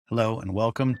Hello and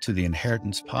welcome to the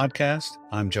Inheritance Podcast.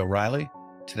 I'm Joe Riley.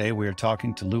 Today we are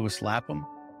talking to Lewis Lapham,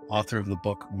 author of the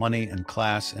book Money and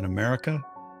Class in America,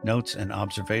 Notes and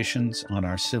Observations on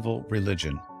Our Civil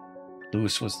Religion.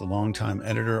 Lewis was the longtime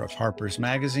editor of Harpers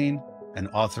Magazine and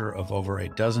author of over a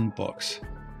dozen books.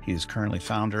 He is currently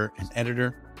founder and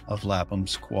editor of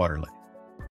Lapham's Quarterly.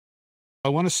 I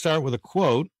want to start with a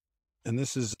quote, and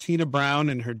this is Tina Brown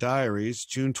in her diaries,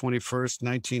 June 21st,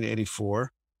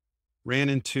 1984. Ran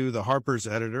into the Harper's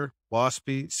editor,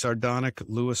 waspy, sardonic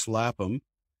Lewis Lapham,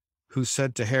 who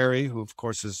said to Harry, who of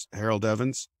course is Harold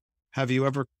Evans, have you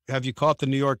caught the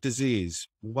New York disease?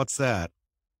 What's that?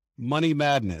 Money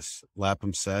madness,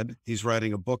 Lapham said. He's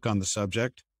writing a book on the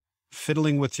subject.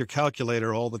 Fiddling with your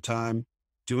calculator all the time,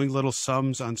 doing little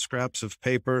sums on scraps of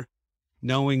paper,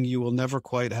 knowing you will never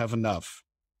quite have enough.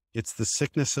 It's the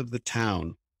sickness of the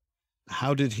town.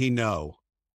 How did he know?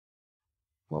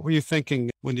 What were you thinking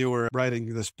when you were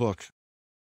writing this book?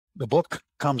 The book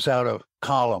comes out of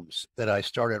columns that I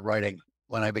started writing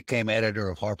when I became editor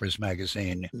of Harpers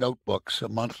Magazine, notebooks, a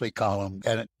monthly column.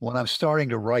 And when I'm starting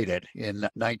to write it in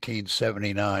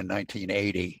 1979,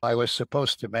 1980, I was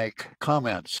supposed to make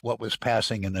comments what was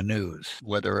passing in the news,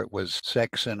 whether it was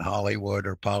sex in Hollywood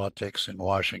or politics in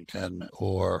Washington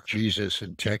or Jesus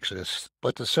in Texas.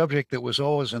 But the subject that was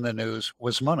always in the news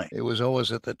was money. It was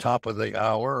always at the top of the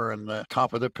hour and the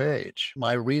top of the page.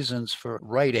 My reasons for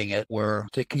writing it were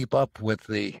to keep up with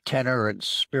the tenor and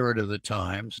spirit of the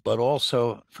times, but also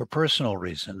for personal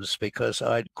reasons, because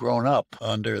I'd grown up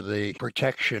under the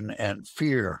protection and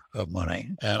fear of money.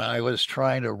 And I was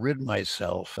trying to rid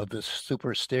myself of this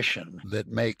superstition that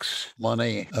makes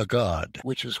money a god,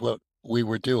 which is what we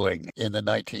were doing in the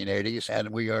 1980s,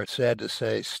 and we are sad to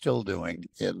say still doing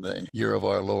in the year of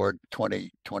our Lord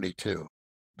 2022.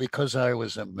 Because I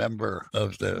was a member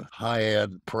of the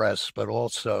high-end press, but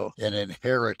also an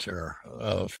inheritor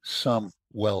of some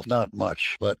wealth, not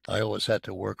much, but I always had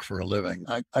to work for a living.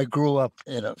 I grew up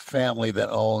in a family that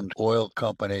owned oil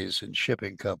companies and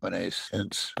shipping companies in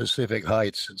Pacific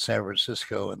Heights in San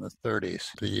Francisco in the 30s.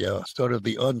 The sort of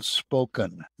the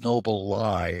unspoken noble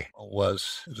lie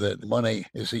was that money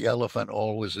is the elephant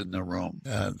always in the room,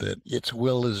 and that its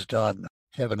will is done.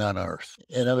 Heaven on earth.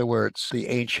 In other words, the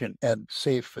ancient and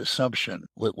safe assumption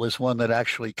was one that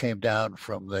actually came down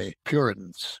from the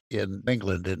Puritans in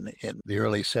England in the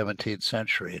early 17th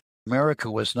century. America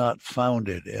was not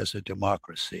founded as a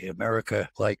democracy. America,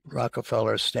 like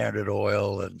Rockefeller's Standard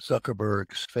Oil and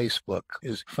Zuckerberg's Facebook,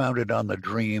 is founded on the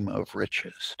dream of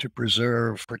riches, to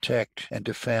preserve, protect, and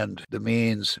defend the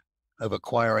means of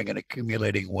acquiring and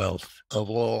accumulating wealth of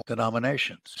all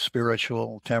denominations,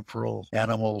 spiritual, temporal,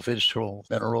 animal, vegetable,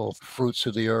 mineral, fruits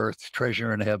of the earth,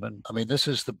 treasure in heaven. I mean, this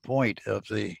is the point of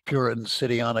the Puritan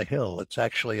city on a hill. It's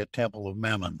actually a temple of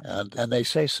Mammon, and they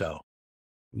say so.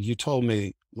 You told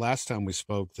me last time we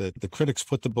spoke that the critics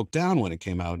put the book down when it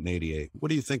came out in 88. What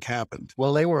do you think happened?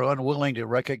 Well, they were unwilling to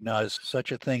recognize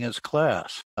such a thing as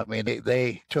class. I mean,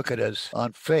 they took it as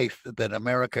on faith that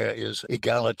America is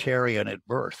egalitarian at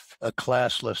birth, a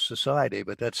classless society,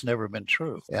 but that's never been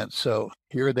true. And so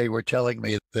here they were telling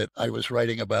me that I was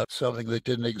writing about something that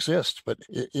didn't exist, but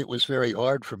it was very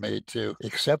hard for me to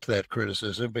accept that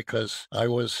criticism because I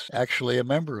was actually a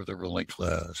member of the ruling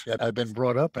class. I'd been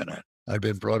brought up in it. I've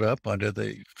been brought up under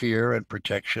the fear and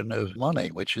protection of money,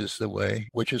 which is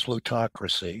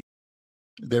plutocracy.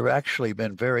 There have actually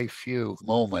been very few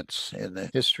moments in the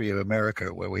history of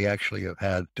America where we actually have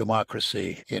had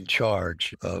democracy in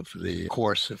charge of the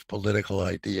course of political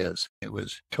ideas. It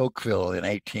was Tocqueville in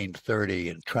 1830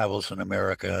 in Travels in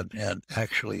America and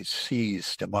actually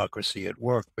sees democracy at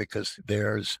work because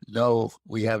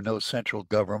we have no central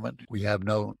government, we have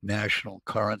no national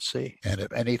currency, and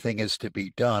if anything is to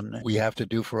be done, we have to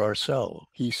do for ourselves.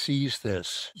 He sees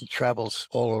this. He travels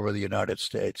all over the United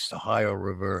States, the Ohio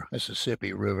River,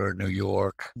 Mississippi River, New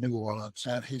York, New Orleans,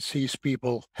 and he sees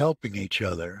people helping each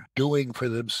other, doing for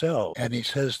themselves. And he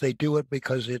says they do it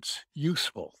because it's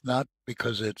useful, not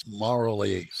because it's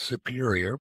morally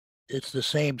superior. It's the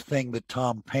same thing that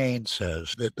Tom Paine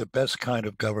says, that the best kind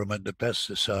of government, the best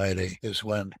society, is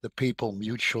when the people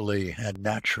mutually and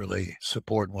naturally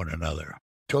support one another.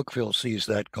 Tocqueville sees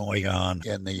that going on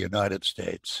in the United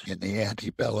States in the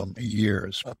antebellum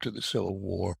years up to the Civil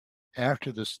War.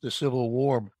 After the Civil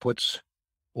War puts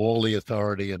all the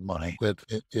authority and money with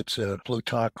it's a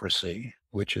plutocracy.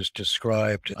 which is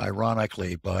described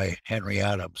ironically by Henry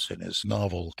Adams in his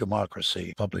novel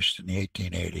Democracy, published in the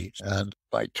 1880s, and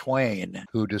by Twain,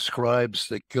 who describes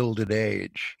the Gilded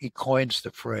Age. He coins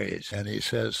the phrase, and he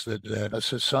says that a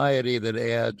society that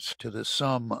adds to the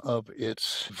sum of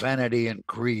its vanity and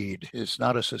greed is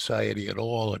not a society at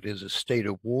all. It is a state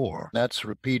of war. That's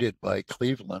repeated by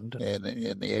Cleveland in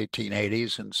the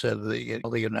 1880s, and said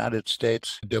the United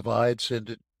States divides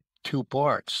into two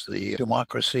parts: the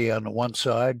democracy on the one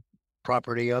side,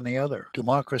 property on the other.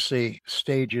 Democracy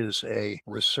stages a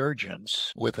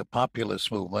resurgence with a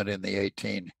populist movement in the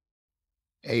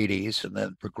 1880s, and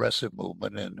then progressive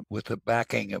movement, and with the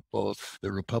backing of both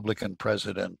the Republican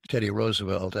president Teddy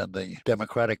Roosevelt and the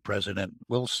Democratic president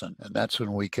Wilson. And that's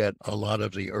when we get a lot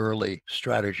of the early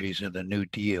strategies in the New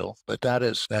Deal. But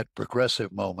that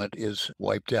progressive moment is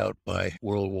wiped out by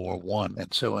World War I.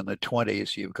 And so in the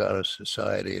 20s, you've got a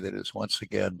society that is once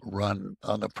again run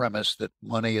on the premise that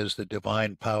money is the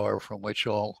divine power from which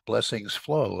all blessings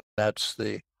flow. That's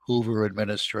the Hoover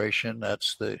administration,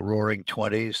 that's the Roaring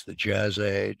Twenties, the Jazz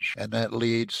Age, and that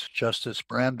leads Justice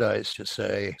Brandeis to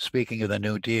say, speaking of the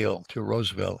New Deal, to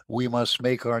Roosevelt, we must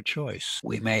make our choice.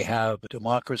 We may have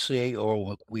democracy,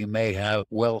 or we may have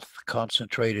wealth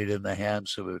concentrated in the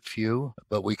hands of a few,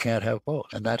 but we can't have both.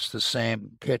 And that's the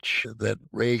same pitch that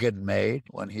Reagan made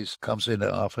when he comes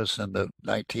into office in the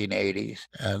 1980s.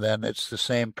 And then it's the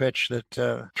same pitch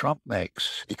that Trump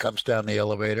makes. He comes down the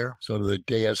elevator, sort of the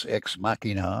deus ex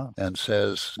machina, and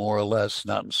says, more or less,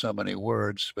 not in so many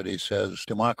words, but he says,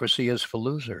 democracy is for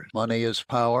losers. Money is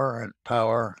power, and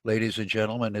power, ladies and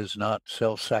gentlemen, is not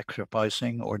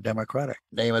self-sacrificing or democratic.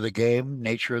 Name of the game,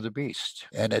 nature of the beast.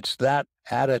 And it's that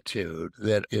attitude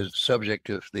that is subject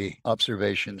of the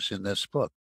observations in this book.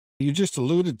 You just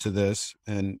alluded to this,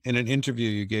 and in an interview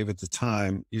you gave at the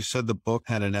time, you said the book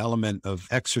had an element of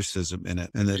exorcism in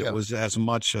it, and that it was as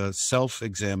much a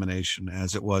self-examination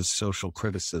as it was social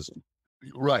criticism.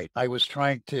 Right. I was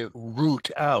trying to root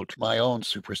out my own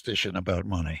superstition about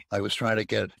money. I was trying to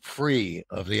get free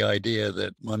of the idea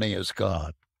that money is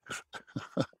God.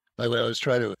 I was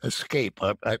trying to escape.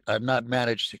 I've not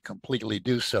managed to completely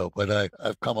do so, but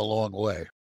I've come a long way.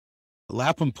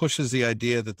 Lapham pushes the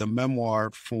idea that the memoir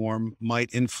form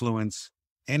might influence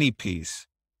any piece,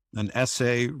 an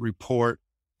essay, report,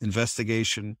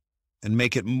 investigation, and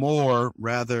make it more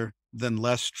rather than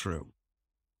less true.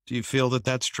 Do you feel that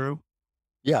that's true?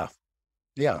 Yeah.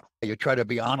 You try to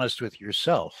be honest with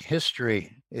yourself.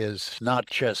 History is not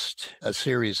just a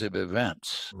series of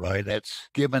events, right?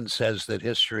 Gibbon says that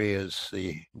history is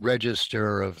the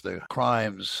register of the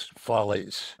crimes,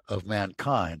 follies of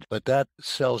mankind, but that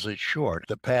sells it short.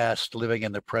 The past living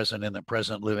in the present, and the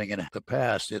present living in the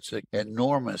past. It's an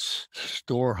enormous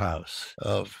storehouse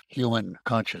of human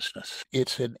consciousness.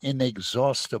 It's an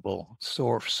inexhaustible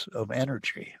source of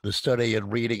energy. The study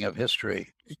and reading of history,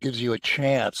 it gives you a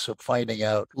chance of finding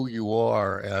out who you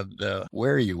are and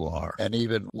where you are, and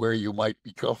even where you might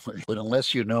be going. But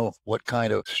unless you know what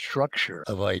kind of structure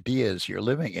of ideas you're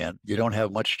living in, you don't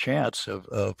have much chance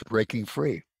of breaking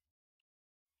free.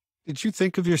 Did you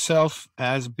think of yourself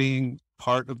as being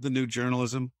part of the new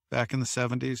journalism back in the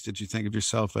 70s? Did you think of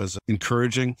yourself as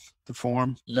encouraging the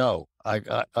form? No,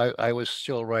 I was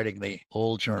still writing the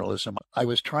old journalism. I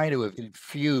was trying to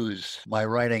infuse my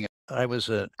writing. I was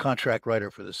a contract writer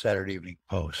for the Saturday Evening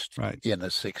Post in the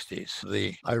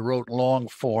 60s. I wrote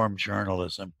long-form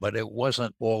journalism, but it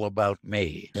wasn't all about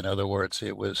me. In other words,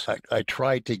 I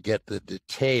tried to get the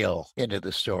detail into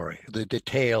the story. The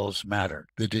details mattered.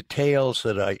 The details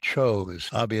that I chose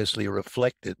obviously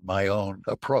reflected my own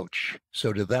approach.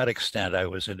 So to that extent, I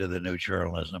was into the new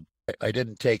journalism. I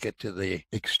didn't take it to the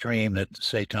extreme that,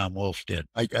 say, Tom Wolfe did.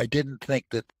 I didn't think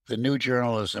that the new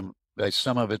journalism, by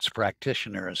some of its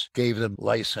practitioners, gave them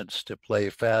license to play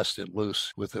fast and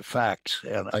loose with the facts,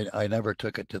 and I never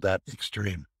took it to that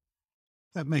extreme.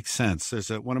 That makes sense. There's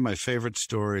one of my favorite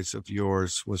stories of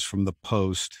yours was from the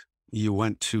Post. You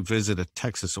went to visit a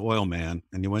Texas oil man,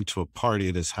 and you went to a party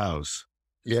at his house.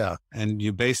 Yeah. And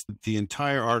you based the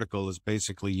entire article is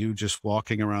basically you just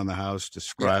walking around the house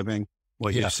describing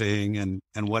what you're seeing and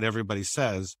what everybody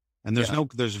says. And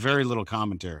there's very little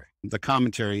commentary. The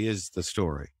commentary is the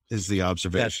story, is the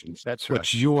observation. That's right.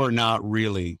 But you're not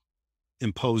really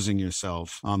imposing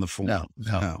yourself on the form.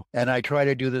 No. And I try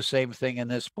to do the same thing in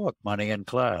this book, Money and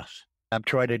Class. I'm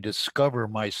trying to discover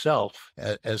myself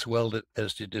as well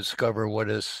as to discover what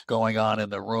is going on in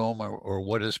the room, or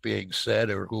what is being said,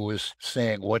 or who is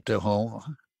saying what to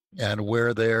whom, and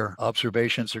where their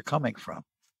observations are coming from.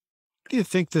 Do you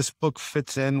think this book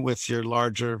fits in with your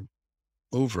larger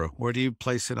oeuvre? Where do you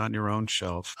place it on your own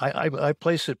shelf? I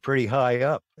place it pretty high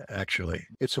up, actually.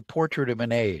 It's a portrait of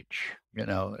an age.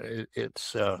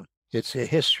 It's a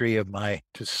history of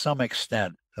to some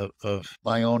extent, of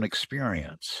my own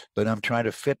experience, but I'm trying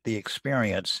to fit the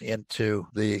experience into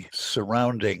the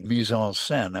surrounding mise en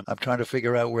scène. I'm trying to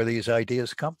figure out where these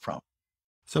ideas come from.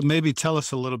 So maybe tell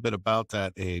us a little bit about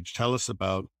that age. Tell us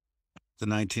about the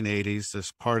 1980s,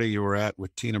 this party you were at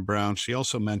with Tina Brown. She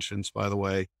also mentions, by the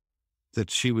way,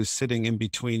 that she was sitting in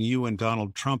between you and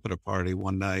Donald Trump at a party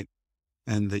one night,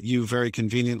 and that you very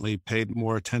conveniently paid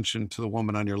more attention to the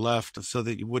woman on your left so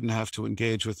that you wouldn't have to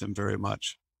engage with him very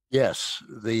much. Yes,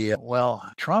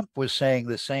 Trump was saying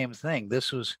the same thing.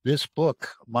 This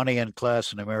book, Money and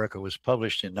Class in America, was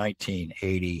published in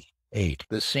 1988.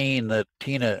 The scene that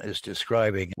Tina is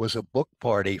describing was a book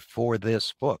party for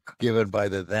this book given by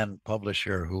the then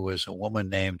publisher, who was a woman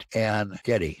named Ann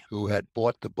Getty, who had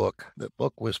bought the book. The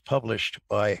book was published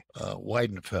by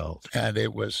Weidenfeld, and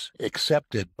it was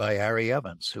accepted by Harry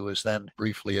Evans, who was then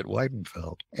briefly at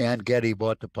Weidenfeld. Ann Getty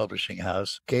bought the publishing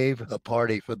house, gave a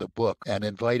party for the book, and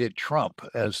invited Trump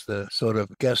as the sort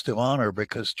of guest of honor,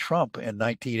 because Trump in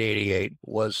 1988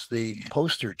 was the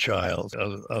poster child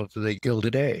of the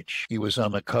Gilded Age. He was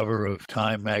on the cover of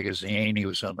Time magazine. He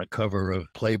was on the cover of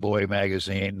Playboy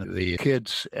magazine. The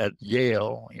kids at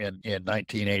Yale in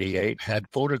 1988 had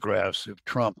photographs of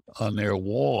Trump on their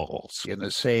walls in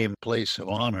the same place of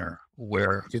honor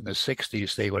where in the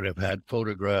 60s they would have had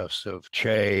photographs of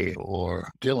Che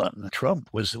or Dylan. Trump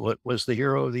was the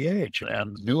hero of the age.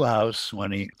 And Newhouse,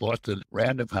 when he bought the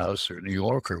Random House or New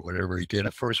York or whatever he did,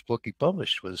 the first book he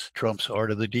published was Trump's Art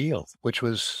of the Deal, which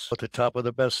was at the top of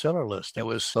the bestseller list. It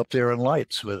was up there in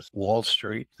lights with Wall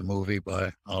Street, the movie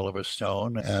by Oliver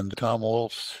Stone, and Tom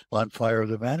Wolfe's On Fire of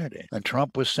the Vanity. And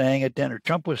Trump was saying at dinner,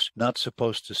 Trump was not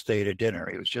supposed to stay to dinner.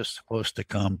 He was just supposed to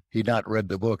come. He'd not read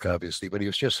the book, obviously, but he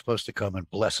was just supposed to come and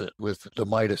bless it with the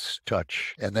Midas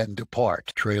touch and then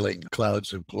depart, trailing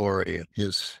clouds of glory in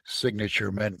his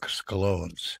signature men's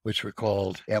colognes, which were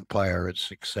called Empire and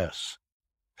Success.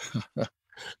 But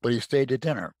he stayed to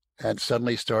dinner and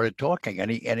suddenly started talking.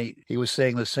 And he was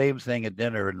saying the same thing at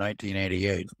dinner in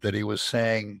 1988 that he was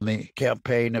saying in the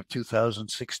campaign of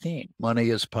 2016. Money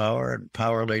is power, and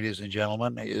power, ladies and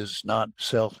gentlemen, is not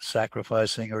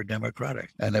self-sacrificing or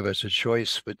democratic. And if it's a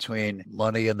choice between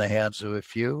money in the hands of a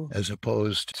few as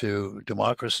opposed to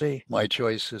democracy, my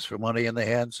choice is for money in the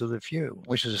hands of the few,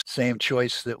 which is the same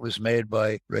choice that was made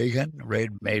by Reagan,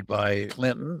 made by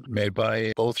Clinton, made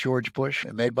by both George Bush,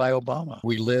 and made by Obama.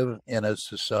 We live in a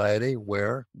society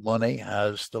where money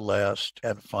has the last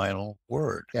and final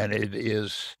word, and it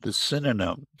is the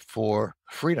synonym for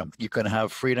freedom. You can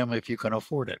have freedom if you can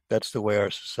afford it. That's the way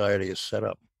our society is set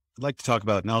up. I'd like to talk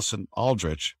about Nelson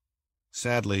Aldrich,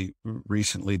 sadly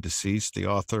recently deceased, the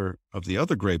author of the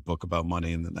other great book about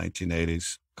money in the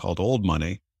 1980s called Old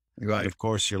Money. Right. And of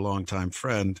course, your longtime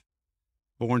friend,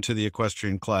 born to the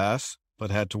equestrian class, but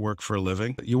had to work for a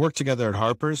living. You worked together at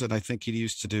Harpers, and I think he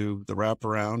used to do the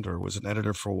wraparound or was an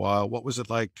editor for a while. What was it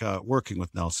like working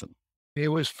with Nelson? It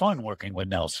was fun working with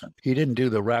Nelson. He didn't do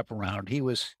the wraparound. He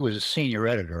was a senior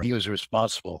editor. He was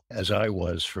responsible, as I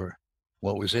was, for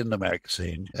what was in the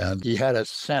magazine. And he had a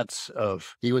sense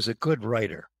of, he was a good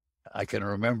writer. I can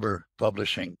remember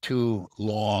publishing 2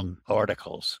 long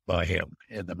articles by him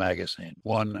in the magazine.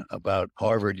 One about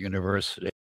Harvard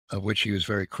University, of which he was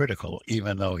very critical,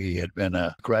 even though he had been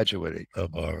a graduate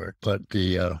of Harvard. But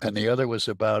the other was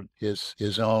about his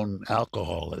own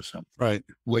alcoholism, right,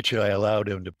 which I allowed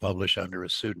him to publish under a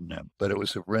pseudonym. But it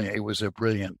was a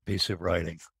brilliant piece of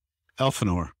writing.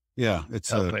 Elpenor, yeah,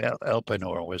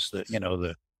 Elpenor was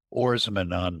the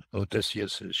oarsman on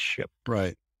Odysseus's ship.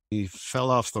 Right, he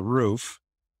fell off the roof.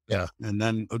 Yeah. And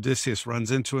then Odysseus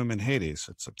runs into him in Hades.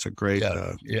 It's a great...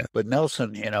 Yeah. But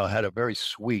Nelson, had a very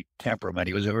sweet temperament.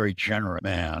 He was a very generous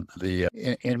man.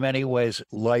 In many ways,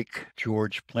 like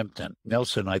George Plimpton,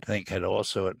 Nelson, I think, had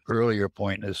also at an earlier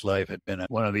point in his life had been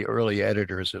one of the early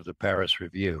editors of the Paris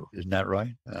Review. Isn't that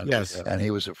right? Yes. And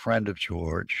he was a friend of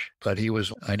George, but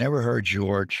I never heard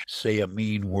George say a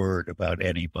mean word about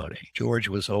anybody. George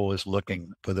was always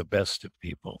looking for the best of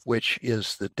people, which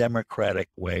is the democratic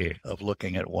way of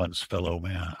looking at one's fellow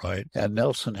man, right? And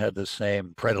Nelson had the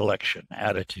same predilection,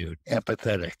 attitude,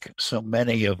 empathetic. So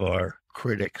many of our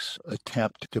critics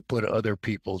attempt to put other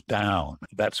people down.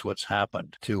 That's what's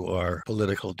happened to our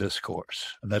political discourse.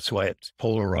 And that's why it's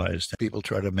polarized. People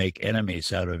try to make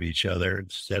enemies out of each other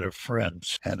instead of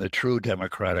friends. And the true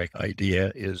democratic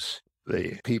idea is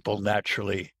the people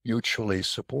naturally mutually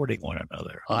supporting one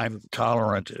another. I'm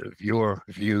tolerant of your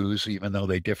views, even though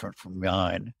they differ from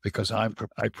mine, because I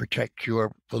protect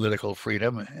your political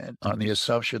freedom and on the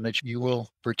assumption that you will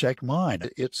protect mine.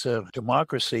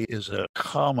 Democracy is a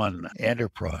common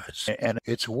enterprise, and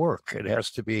it's work. It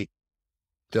has to be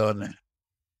done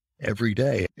every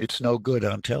day. It's no good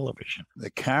on television. The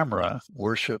camera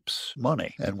worships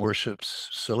money and worships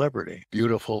celebrity,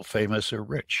 beautiful, famous, or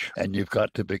rich. And you've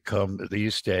got to become,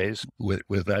 these days,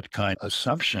 with that kind of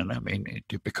assumption, I mean,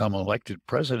 to become elected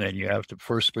president, you have to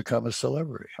first become a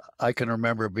celebrity. I can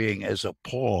remember being as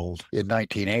appalled in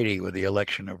 1980 with the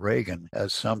election of Reagan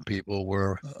as some people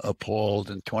were appalled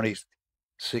in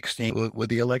 2016 with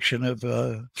the election of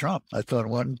Trump. I thought,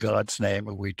 what in God's name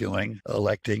are we doing,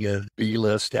 electing a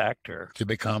B-list actor to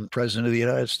become president of the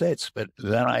United States? But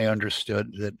then I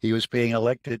understood that he was being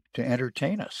elected to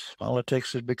entertain us.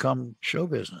 Politics had become show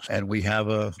business. And we have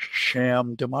a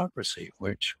sham democracy,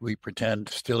 which we pretend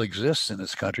still exists in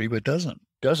this country, but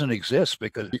doesn't exist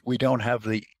because we don't have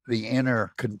the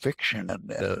inner conviction and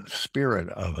the spirit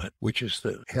of it, which is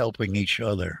the helping each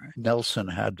other. Nelson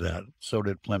had that. So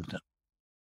did Plimpton.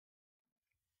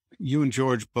 You and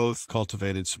George both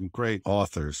cultivated some great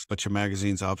authors, but your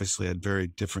magazines obviously had very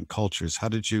different cultures. How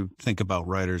did you think about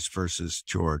writers versus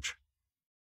George?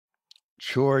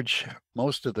 George,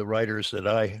 most of the writers that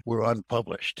I were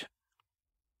unpublished.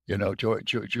 You know,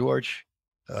 George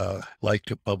liked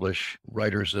to publish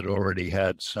writers that already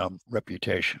had some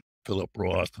reputation. Philip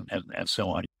Roth and so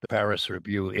on. The Paris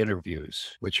Review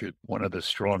interviews, which are one of the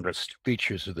strongest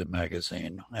features of the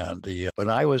magazine. But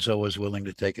I was always willing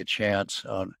to take a chance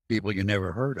on people you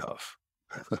never heard of.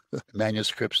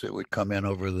 Manuscripts that would come in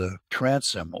over the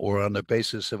transom or on the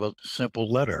basis of a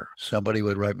simple letter. Somebody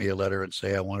would write me a letter and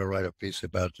say, I want to write a piece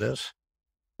about this.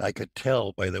 I could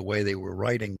tell by the way they were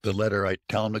writing the letter, I'd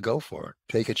tell them to go for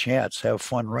it. Take a chance, have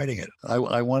fun writing it.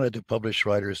 I wanted to publish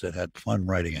writers that had fun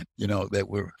writing it, that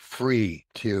were free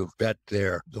to bet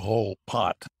the whole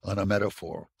pot on a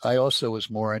metaphor. I also was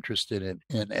more interested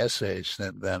in essays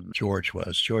than George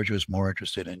was. George was more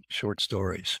interested in short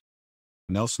stories.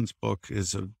 Nelson's book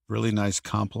is a really nice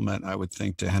compliment, I would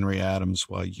think, to Henry Adams,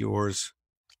 while yours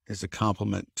is a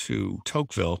compliment to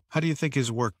Tocqueville. How do you think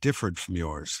his work differed from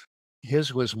yours?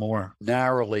 His was more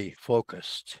narrowly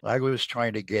focused. I was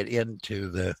trying to get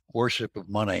into the worship of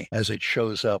money as it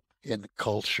shows up in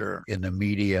culture, in the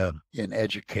media, in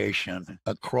education,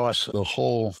 across the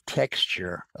whole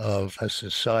texture of a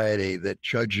society that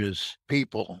judges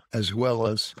people as well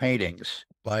as paintings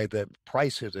by the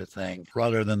price of the thing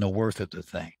rather than the worth of the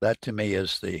thing. That to me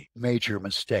is the major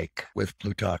mistake with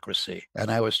plutocracy. And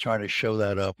I was trying to show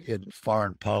that up in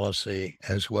foreign policy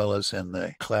as well as in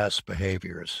the class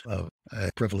behaviors of a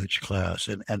privileged class.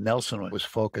 And Nelson was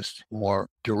focused more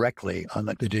directly on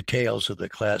the details of the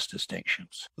class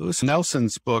distinctions. Lewis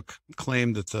Nelson's book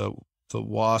claimed that the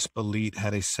WASP elite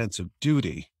had a sense of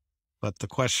duty. But the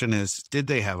question is, did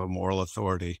they have a moral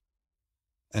authority?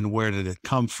 And where did it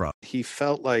come from? He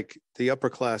felt like the upper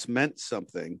class meant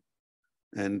something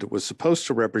and was supposed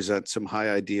to represent some high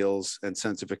ideals and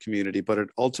sense of a community, but it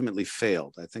ultimately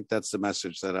failed. I think that's the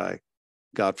message that I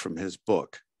got from his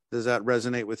book. Does that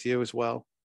resonate with you as well?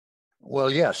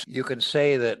 Well, yes, you can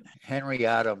say that Henry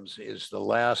Adams is the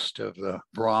last of the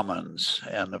Brahmins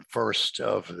and the first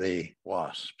of the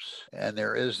WASPs. And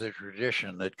there is the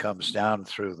tradition that comes down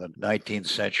through the 19th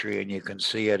century, and you can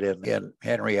see it in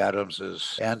Henry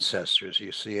Adams's ancestors.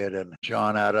 You see it in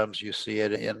John Adams. You see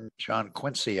it in John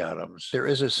Quincy Adams. There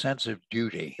is a sense of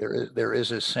duty. There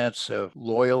is a sense of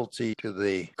loyalty to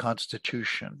the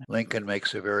Constitution. Lincoln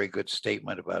makes a very good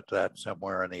statement about that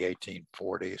somewhere in the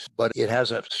 1840s. But it has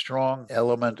a strong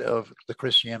element of the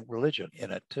Christian religion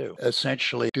in it too.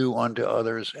 Essentially, do unto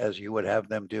others as you would have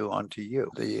them do unto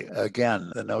you.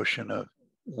 The notion of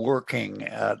working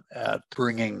at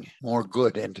bringing more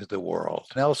good into the world.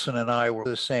 Nelson and I were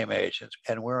the same age,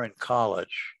 and we're in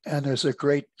college. And there's a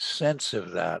great sense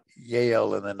of that.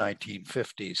 Yale in the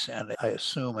 1950s, and I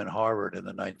assume in Harvard in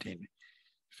the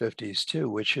 1950s too,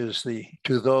 which is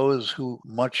to those who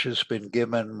much has been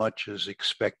given, much is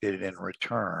expected in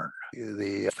return.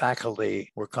 The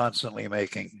faculty were constantly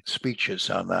making speeches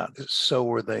on that. So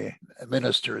were the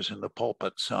ministers in the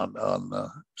pulpits on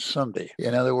Sunday.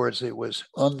 In other words, it was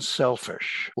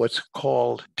unselfish, what's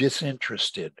called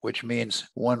disinterested, which means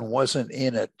one wasn't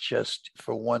in it just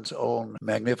for one's own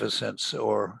magnificence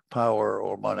or power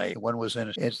or money. One was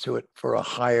into it for a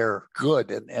higher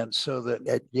good. And so that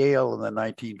at Yale in the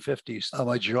 1950s, a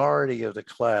majority of the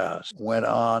class went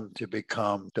on to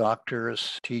become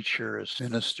doctors, teachers,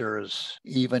 ministers, authors,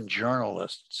 even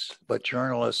journalists, but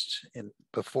journalists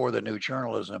before the new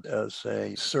journalism as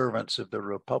servants of the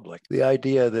Republic. The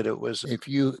idea that it was, if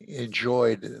you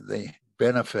enjoyed the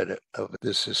benefit of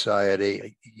this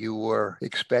society, you were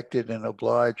expected and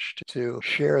obliged to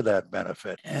share that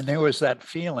benefit. And there was that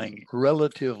feeling.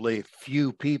 Relatively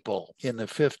few people in the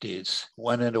 50s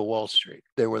went into Wall Street.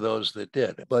 There were those that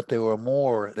did, but there were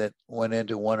more that went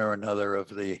into one or another of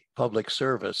the public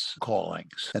service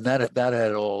callings. And that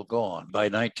had all gone. By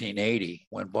 1980,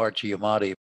 when Bart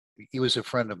Giamatti, he was a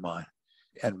friend of mine,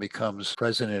 and becomes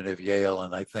president of Yale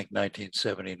in, I think,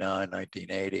 1979,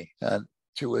 1980. And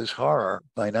to his horror,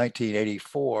 by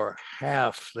 1984,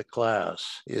 half the class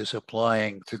is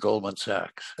applying to Goldman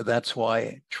Sachs. That's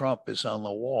why Trump is on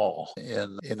the wall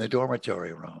in the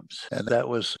dormitory rooms. And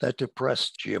that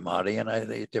depressed Giamatti, and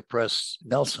it depressed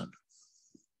Nelson.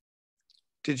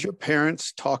 Did your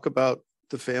parents talk about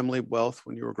the family wealth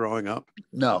when you were growing up?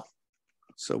 No.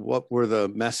 So what were the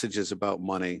messages about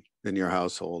money in your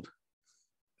household?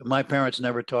 My parents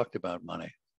never talked about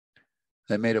money.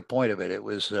 They made a point of it. It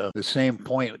was the same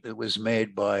point that was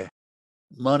made by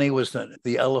money was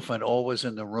the elephant always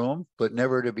in the room, but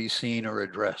never to be seen or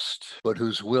addressed, but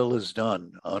whose will is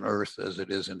done on earth as it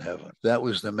is in heaven. That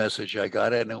was the message I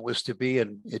got, and it was to be,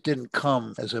 and it didn't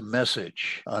come as a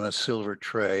message on a silver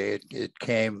tray.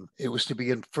 It was to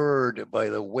be inferred by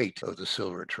the weight of the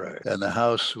silver tray. And the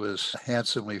house was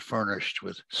handsomely furnished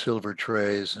with silver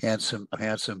trays, handsome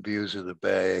views of the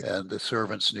bay, and the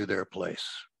servants knew their place.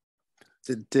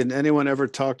 Did anyone ever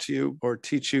talk to you or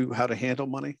teach you how to handle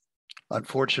money?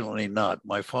 Unfortunately not.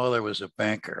 My father was a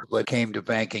banker, but came to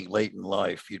banking late in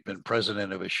life. He'd been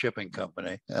president of a shipping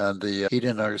company, and he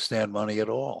didn't understand money at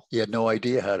all. He had no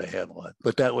idea how to handle it.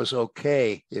 But that was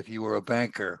okay if you were a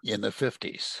banker in the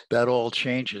 50s. That all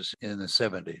changes in the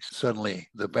 70s. Suddenly,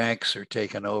 the banks are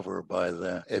taken over by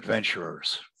the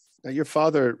adventurers. Now, your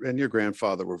father and your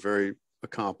grandfather were very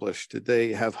accomplished. Did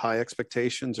they have high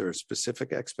expectations or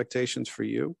specific expectations for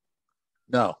you?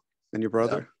 No. And your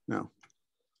brother? No.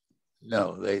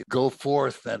 No, they go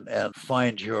forth and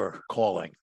find your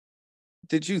calling.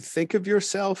 Did you think of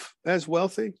yourself as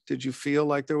wealthy? Did you feel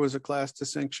like there was a class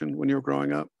distinction when you were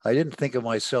growing up? I didn't think of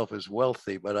myself as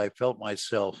wealthy, but I felt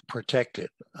myself protected.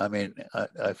 I mean,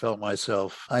 I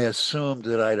assumed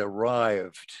that I'd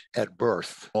arrived at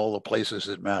birth, all the places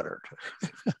that mattered.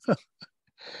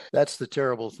 That's the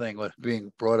terrible thing with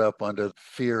being brought up under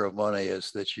fear of money,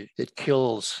 is that it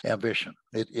kills ambition.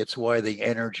 It's why the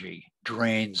energy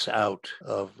drains out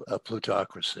of a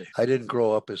plutocracy. I didn't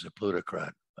grow up as a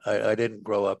plutocrat. I didn't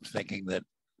grow up thinking that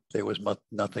there was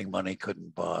nothing money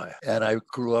couldn't buy. And I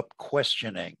grew up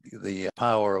questioning the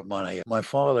power of money. My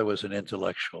father was an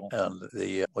intellectual and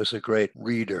was a great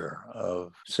reader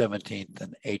of 17th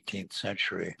and 18th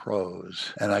century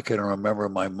prose. And I can remember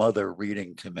my mother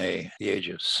reading to me at the age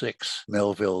of 6,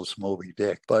 Melville's Moby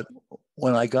Dick. But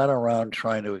when I got around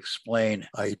trying to explain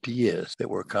ideas that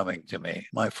were coming to me,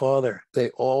 my father, they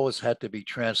always had to be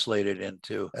translated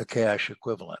into a cash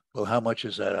equivalent. Well, how much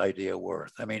is that idea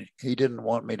worth? I mean, he didn't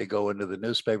want me to go into the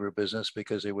newspaper business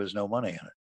because there was no money in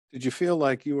it. Did you feel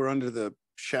like you were under the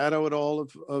shadow at all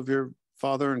of your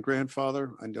father and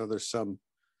grandfather? I know there's some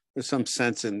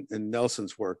sense in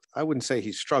Nelson's work. I wouldn't say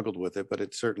he struggled with it, but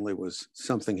it certainly was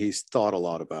something he's thought a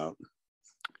lot about.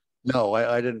 No,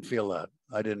 I didn't feel that.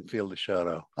 I didn't feel the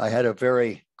shadow. I had a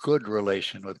very good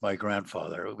relation with my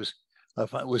grandfather. It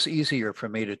was easier for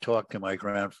me to talk to my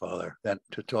grandfather than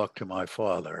to talk to my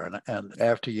father. And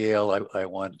after Yale,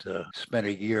 I spent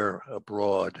a year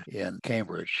abroad in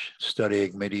Cambridge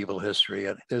studying medieval history.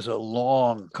 And there's a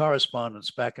long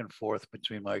correspondence back and forth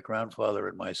between my grandfather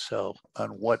and myself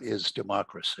on what is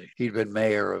democracy. He'd been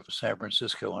mayor of San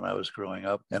Francisco when I was growing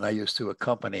up, and I used to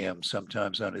accompany him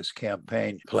sometimes on his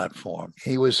campaign platform.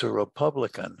 He was a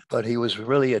Republican, but he was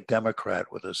really a Democrat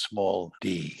with a small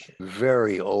d,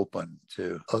 very open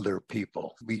to other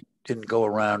people. We didn't go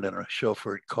around in a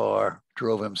chauffeured car,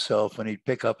 drove himself, and he'd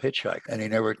pick up hitchhikers.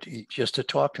 And just to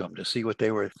talk to him, to see what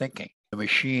they were thinking. The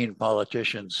machine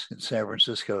politicians in San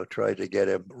Francisco tried to get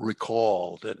him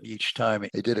recalled, and each time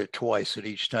they did it twice, and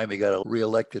each time he got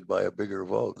reelected by a bigger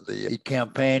vote. He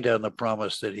campaigned on the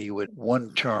promise that he would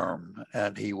one term,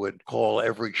 and he would call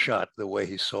every shot the way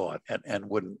he saw it, and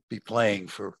wouldn't be playing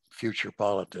for future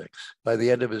politics. By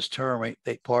the end of his term,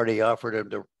 the party offered him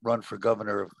to run for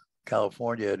governor of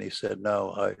California, and he said,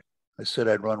 no, I said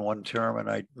I'd run one term, and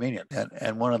I mean it.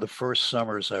 And one of the first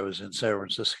summers I was in San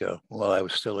Francisco, while I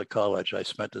was still at college, I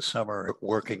spent the summer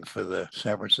working for the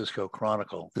San Francisco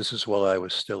Chronicle. This is while I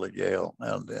was still at Yale,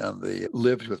 and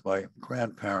lived with my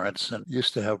grandparents and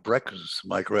used to have breakfast with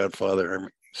my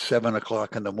grandfather. 7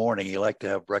 o'clock in the morning, he liked to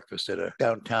have breakfast at a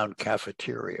downtown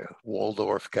cafeteria,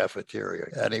 Waldorf cafeteria.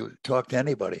 And he would talk to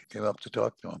anybody, came up to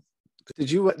talk to him.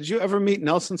 Did you ever meet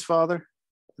Nelson's father?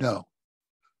 No.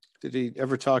 Did he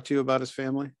ever talk to you about his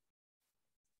family?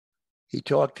 He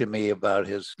talked to me about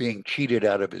his being cheated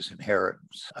out of his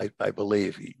inheritance, I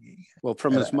believe. Well,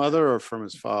 from his mother or from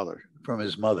his father? From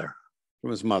his mother.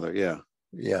 From his mother, yeah.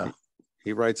 Yeah.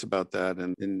 He writes about that,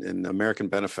 and in American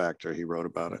Benefactor, he wrote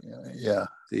about it. Yeah.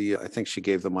 I think she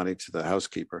gave the money to the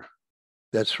housekeeper.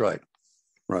 That's right.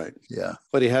 Right. Yeah.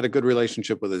 But he had a good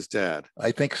relationship with his dad.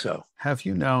 I think so. Have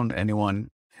you known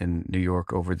anyone in New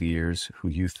York over the years who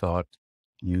you thought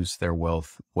used their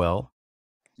wealth well?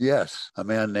 Yes, a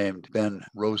man named Ben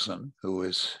Rosen, who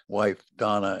his wife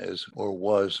Donna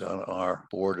was on our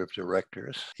board of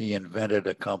directors. He invented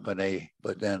a company,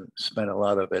 but then spent a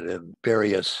lot of it in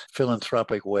various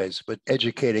philanthropic ways, but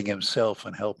educating himself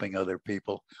and helping other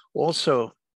people.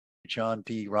 Also, John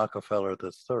D. Rockefeller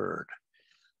III.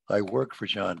 I worked for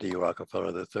John D. Rockefeller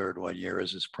III 1 year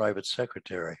as his private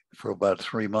secretary for about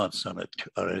 3 months on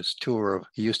his tour.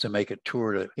 He used to make a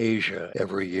tour to Asia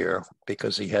every year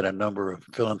because he had a number of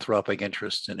philanthropic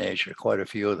interests in Asia, quite a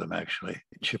few of them actually.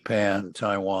 Japan,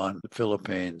 Taiwan, the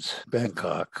Philippines,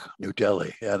 Bangkok, New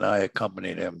Delhi. And I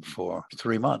accompanied him for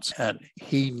 3 months. And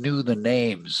he knew the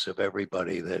names of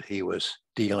everybody that he was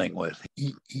dealing with.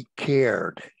 He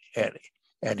cared.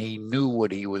 And he knew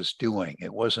what he was doing.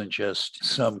 It wasn't just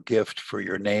some gift for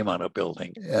your name on a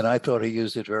building. And I thought he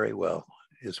used it very well,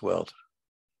 his wealth.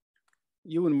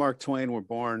 You and Mark Twain were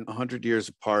born 100 years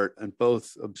apart and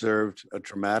both observed a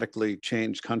dramatically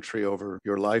changed country over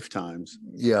your lifetimes.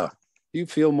 Yeah. Do you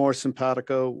feel more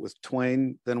simpatico with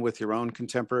Twain than with your own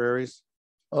contemporaries?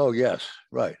 Oh, yes,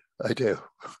 right. I do.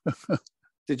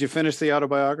 Did you finish the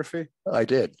autobiography? I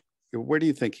did. Where do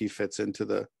you think he fits into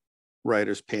the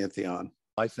writer's pantheon?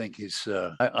 I think he's,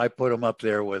 I put him up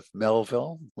there with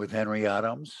Melville, with Henry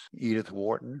Adams, Edith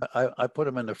Wharton. I put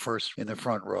him in the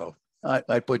front row.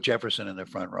 I put Jefferson in the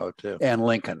front row too, and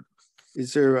Lincoln.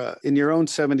 Is there, in your own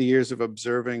 70 years of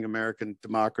observing American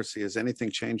democracy, has anything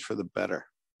changed for the better?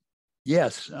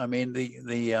 Yes. I mean,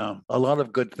 a lot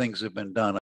of good things have been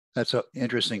done. That's an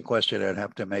interesting question. I'd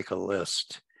have to make a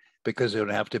list because it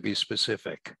would have to be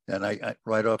specific. And I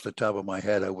right off the top of my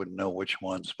head, I wouldn't know which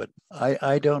ones, but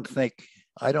I don't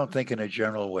think in a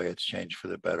general way it's changed for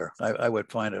the better. I would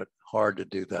find it hard to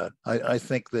do that. I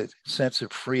think that sense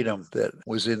of freedom that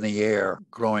was in the air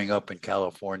growing up in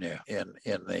California in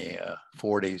the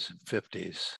 40s and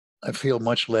 50s, I feel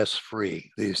much less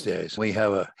free these days. We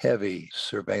have a heavy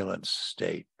surveillance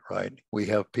state. Right. We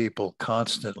have people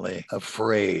constantly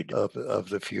afraid of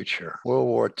the future. World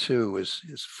War II is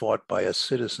fought by a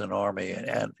citizen army,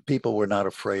 and people were not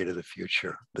afraid of the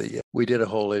future. We did a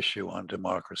whole issue on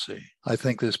democracy. I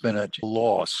think there's been a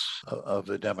loss of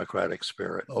the democratic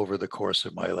spirit over the course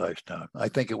of my lifetime. I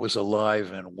think it was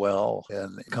alive and well,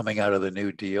 and coming out of the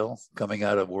New Deal, coming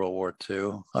out of World War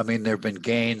II. I mean, there have been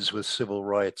gains with civil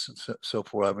rights and so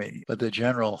forth. I mean, but the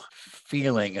general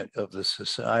feeling of the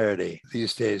society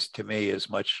these days, to me, is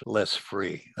much less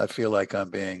free. I feel like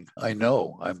I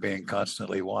know I'm being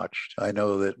constantly watched. I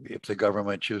know that if the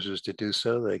government chooses to do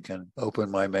so, they can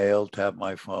open my mail, tap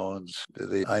my phones.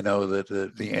 I know that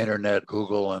the internet,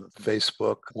 Google and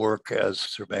Facebook work as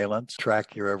surveillance,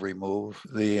 track your every move.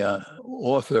 The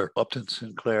author, Upton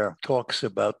Sinclair, talks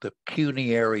about the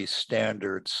pecuniary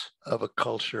standards of a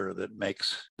culture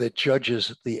that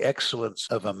judges the excellence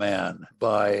of a man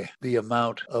by the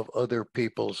amount of other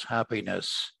people's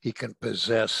happiness he can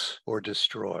possess or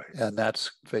destroy. And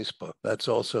that's Facebook. That's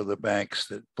also the banks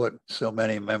that put so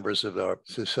many members of our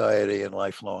society in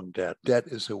lifelong debt. Debt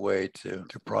is a way to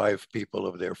deprive people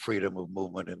of their freedom of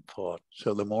movement and thought.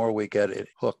 So the more we get it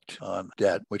hooked on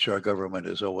debt, which our government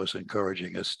is always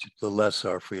encouraging us to, the less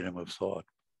our freedom of thought.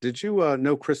 Did you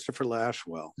know Christopher Lasch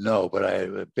well? No, but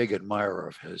I'm a big admirer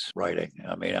of his writing.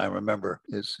 I mean, I remember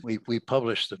we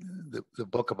published the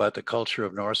book about the culture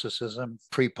of narcissism,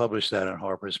 pre-published that in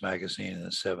Harpers Magazine in the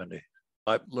 70s.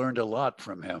 I've learned a lot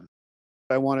from him.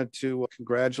 I wanted to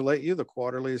congratulate you. The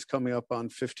quarterly is coming up on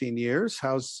 15 years.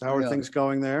 How are things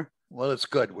going there? Well, it's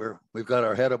good. We've got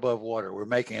our head above water. We're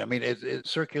making, I mean,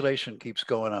 circulation keeps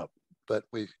going up. But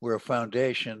we're a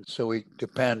foundation, so we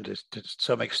depend to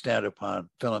some extent upon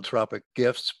philanthropic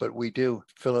gifts, but we do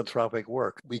philanthropic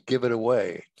work. We give it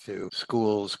away to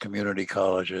schools, community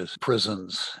colleges,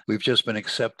 prisons. We've just been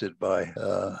accepted by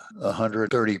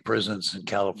 130 prisons in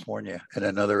California and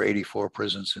another 84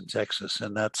 prisons in Texas,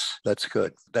 and that's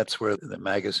good. That's where the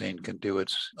magazine can do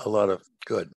a lot of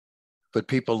good. But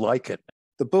people like it.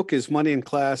 The book is Money and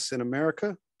Class in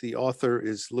America. The author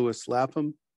is Lewis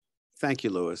Lapham. Thank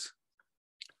you, Lewis.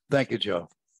 Thank you, Joe.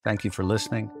 Thank you for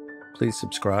listening. Please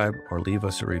subscribe or leave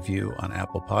us a review on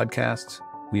Apple Podcasts.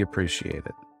 We appreciate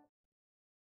it.